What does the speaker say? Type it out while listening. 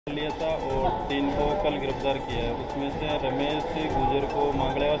लिया था और 3 को कल गिरफ्तार किया है। उसमें से रमेश गुजर को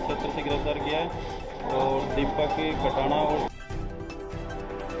मांगड़ेवा क्षेत्र से गिरफ्तार किया है और दीपक कटाना और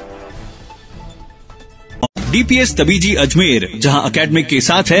डीपीएस तबीजी अजमेर, जहां एकेडमिक के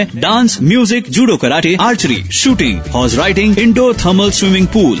साथ है dance, music, judo, karate, archery, shooting, horse riding, indoor thermal swimming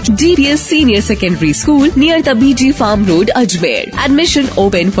pool. DPS senior secondary school near Tabiji farm road Ajmer. Admission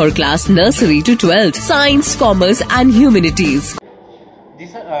open for class nursery to 12th, science, commerce and humanities. Ji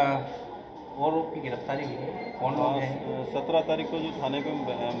sir, और की गिरफ्तारी हुई है, कौन लोग हैं? 17 तारीख को जो थाने पे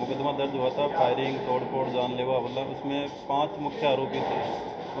मुकदमा दर्ज हुआ था फायरिंग, तोड़फोड़, जानलेवा हमला, उसमें 5 मुख्य आरोपी थे।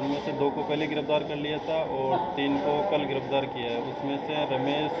 उनमें से 2 को पहले गिरफ्तार कर लिया था और 3 को कल गिरफ्तार किया है। उसमें से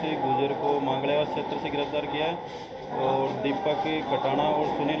रमेश गुजर को मांगड़ेवा क्षेत्र से गिरफ्तार किया है और दीपक कटाना और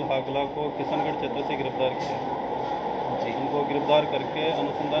सुनील हाकला को किशनगढ़ क्षेत्र से गिरफ्तार किया है। इनको गिरफ्तार करके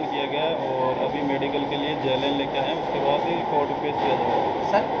अनुसंधान किया गया और अभी मेडिकल के लिए जेल लेके आए, उसके बाद कोर्ट पेश किया जाएगा।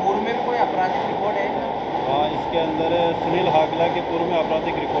 सर, पूर्व में कोई आपराधिक रिकॉर्ड है? हाँ, इसके अंदर सुनील हाकला के पूर्व में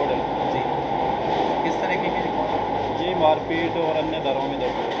आपराधिक रिकॉर्ड है। जी, किस तरह के रिकॉर्ड? जी, मारपीट और अन्य धाराओं में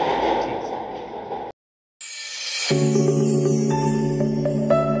दर्ज है।